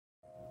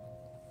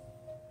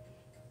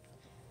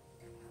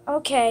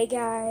Okay,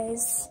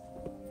 guys.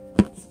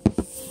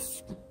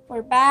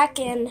 We're back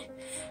and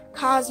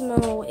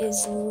Cosmo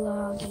is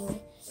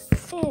logging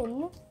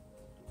in.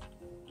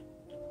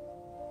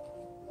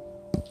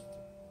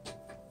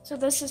 So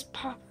this is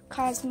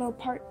Cosmo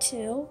part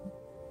 2.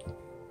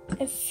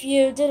 If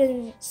you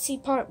didn't see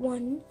part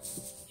 1,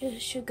 you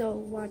should go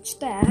watch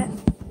that.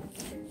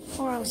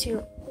 Or else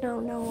you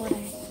don't know what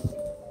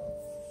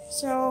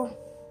So,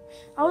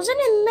 I was in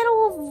the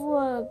middle of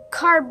a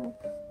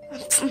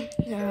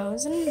I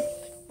was in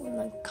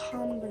a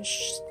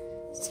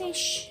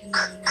conversation.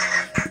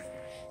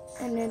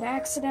 And it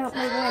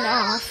accidentally went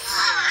off.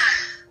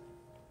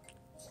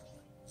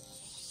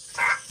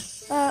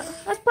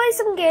 Let's play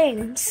some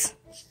games.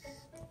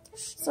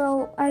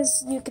 So,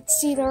 as you can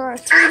see, there are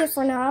 3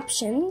 different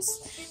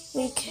options.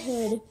 We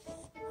could,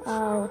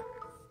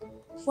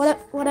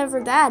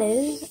 whatever that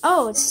is.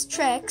 Oh, it's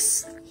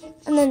tricks.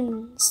 And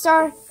then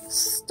start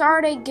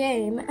a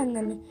game, and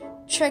then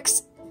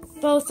tricks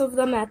both of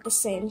them at the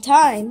same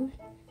time.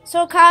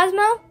 So,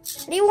 Cosmo,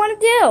 what do you want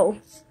to do?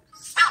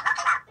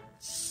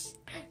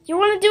 You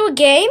want to do a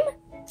game?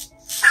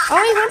 Oh,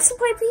 he wants to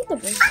play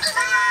peekaboo.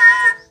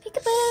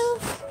 Peekaboo.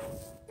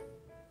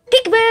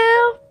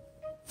 Peekaboo.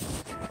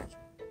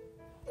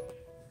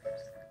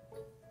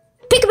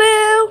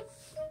 Peekaboo.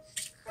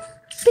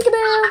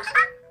 Peekaboo.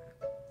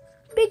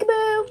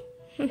 Peekaboo.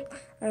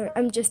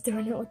 I'm just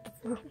doing it with the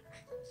phone.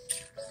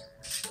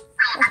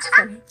 That's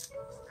funny.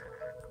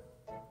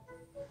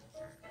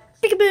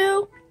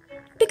 Peekaboo.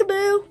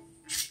 Peekaboo.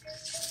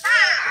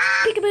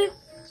 Peekaboo.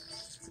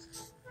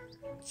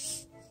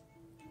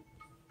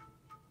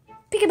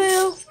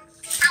 Peekaboo.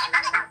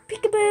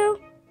 Peekaboo.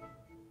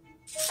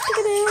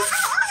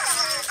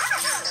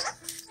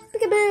 Peekaboo.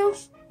 Peekaboo.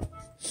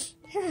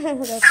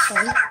 That's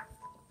fun.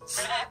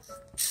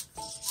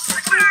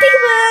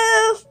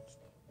 Peekaboo.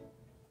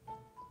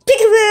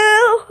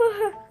 Peekaboo.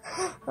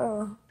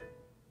 Oh.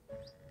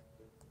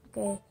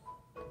 Okay.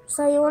 So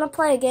you want to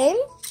play a game?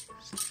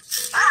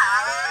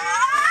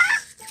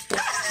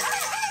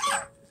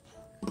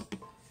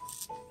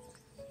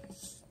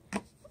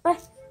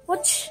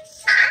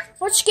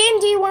 Which game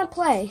do you want to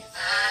play?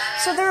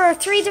 So there are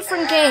 3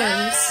 different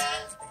games.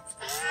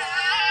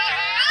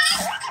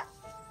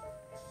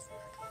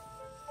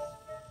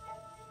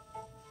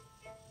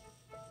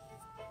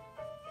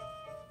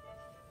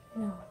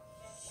 No.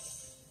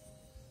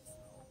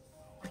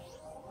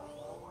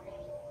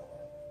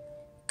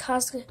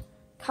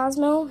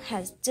 Cosmo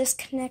has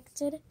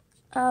disconnected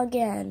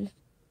again.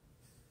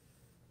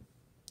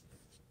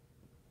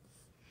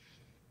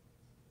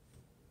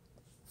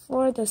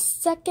 For the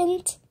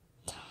 2nd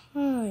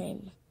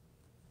time.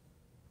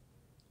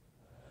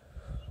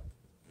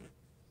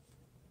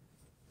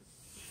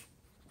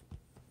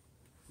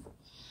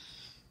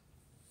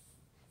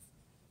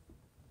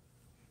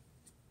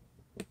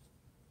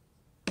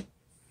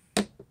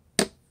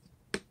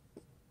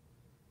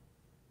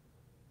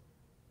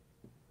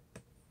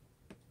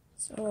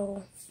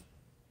 So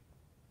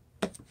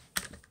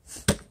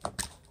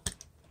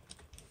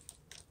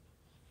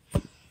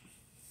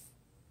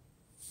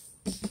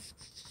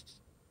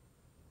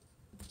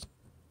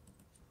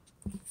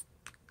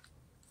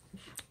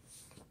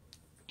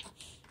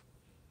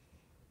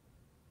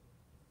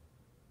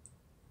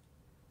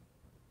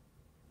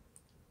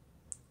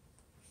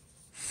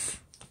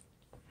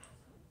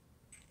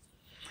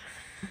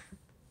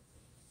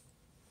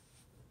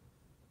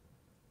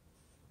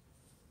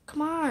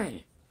come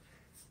on.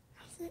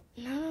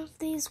 None of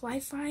these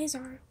Wi-Fis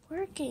are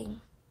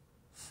working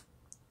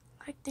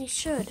like they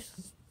should.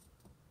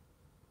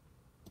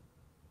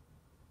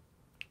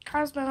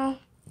 Cosmo.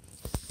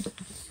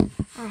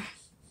 Oh.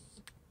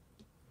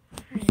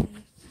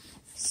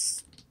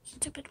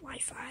 Stupid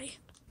Wi-Fi.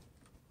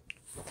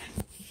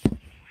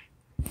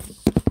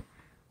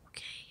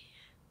 Okay.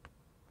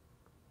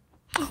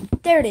 Oh,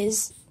 there it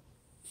is.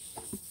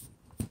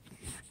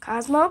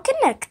 Cosmo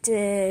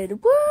connected.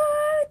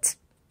 What?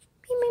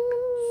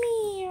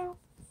 Meow.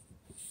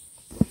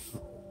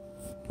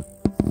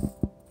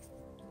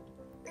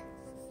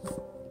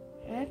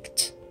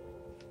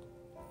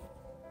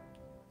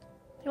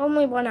 The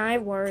only one I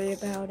worry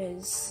about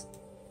is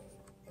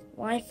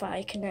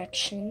Wi-Fi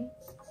connection.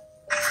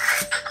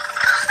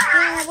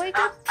 Yeah, wake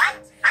up.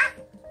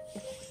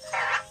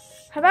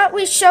 How about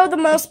we show the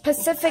most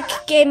specific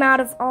game out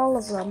of all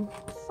of them?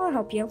 I'll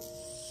help you.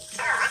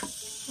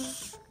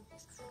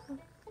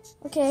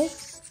 Okay.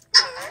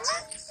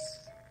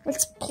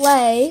 Let's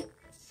play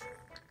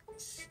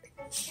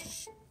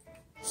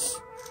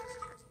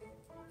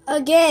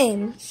a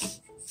game.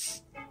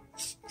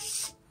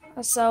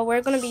 So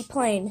we're going to be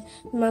playing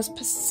the most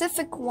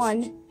specific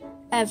one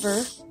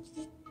ever.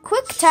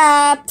 Quick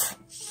Tap.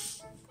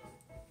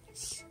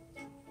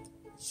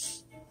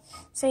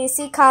 So you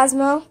see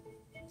Cosmo?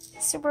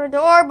 Super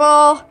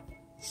adorable.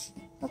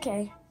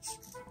 Okay.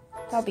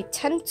 That'll be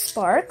 10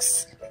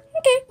 sparks.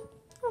 Okay.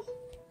 I'll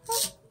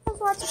have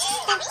lots of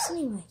sparks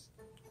anyway.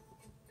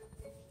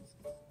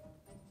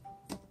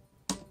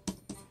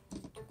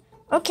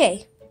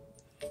 Okay.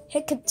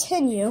 Hit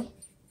continue.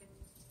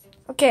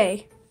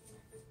 Okay.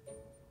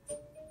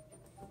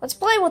 Let's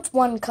play with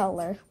one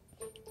color,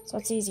 so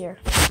it's easier.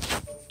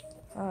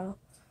 We're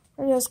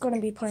just going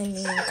to be playing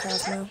me and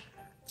Cosmo.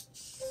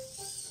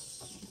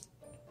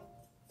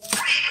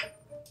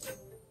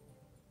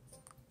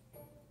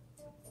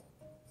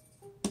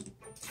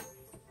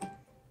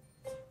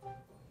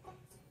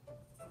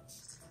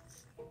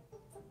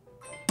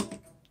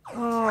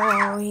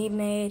 Oh, he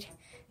made...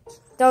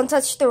 Don't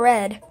touch the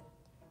red.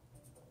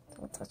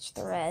 Don't touch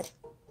the red.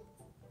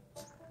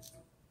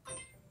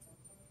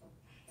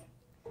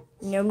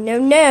 No, no,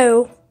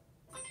 no.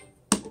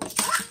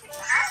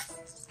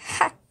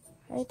 Ha!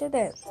 I did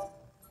it.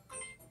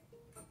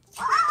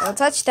 Don't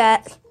touch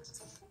that.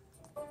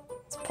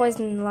 It's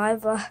poison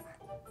lava.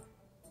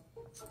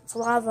 It's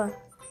lava.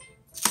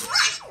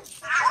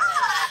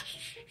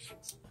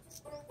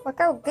 Look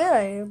how good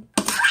I am.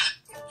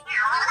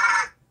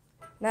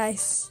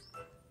 Nice.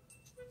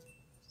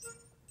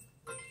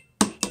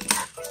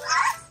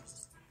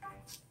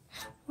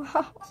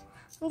 Wow,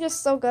 I'm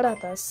just so good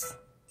at this.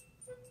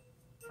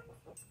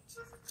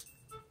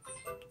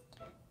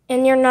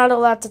 And you're not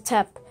allowed to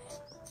tap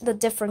the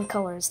different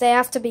colors. They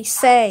have to be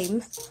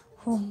same.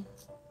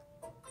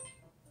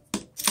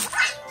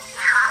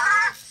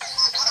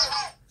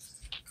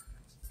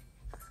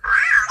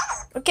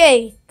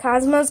 Okay,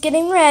 Cosmo's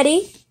getting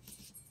ready.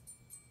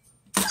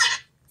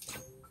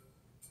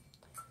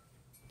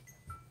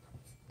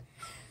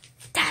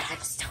 Dad, I'm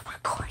still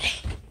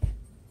recording.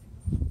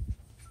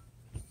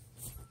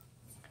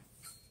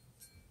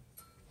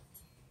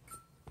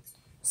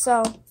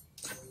 So,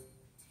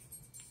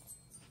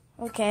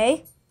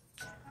 okay.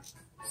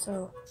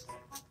 So,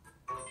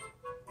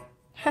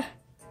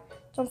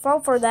 don't fall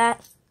for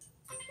that.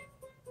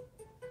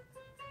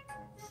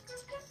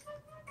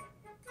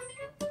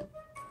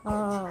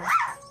 Oh,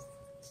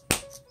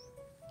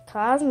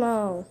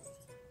 Cosmo.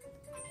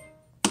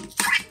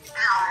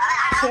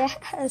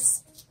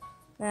 Yes,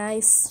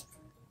 nice.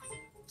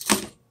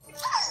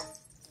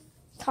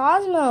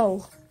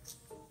 Cosmo,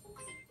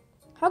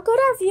 how good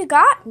have you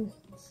gotten?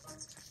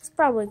 It's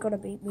probably gonna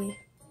beat me.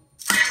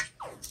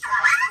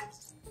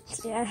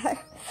 Yeah,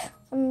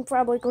 I'm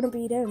probably gonna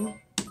beat him.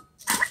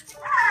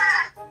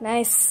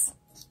 Nice.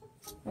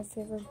 My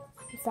favorite,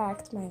 in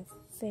fact, my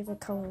favorite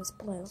color is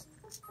blue.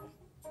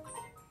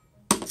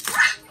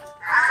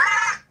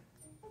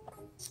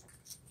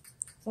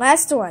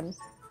 Last one.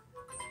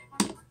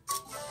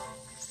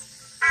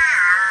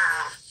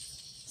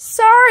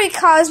 Sorry,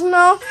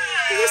 Cosmo.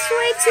 You're just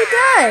way too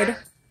good.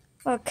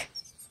 Look.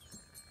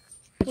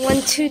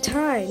 1-2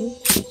 time.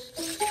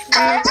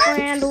 I'm a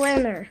grand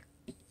winner.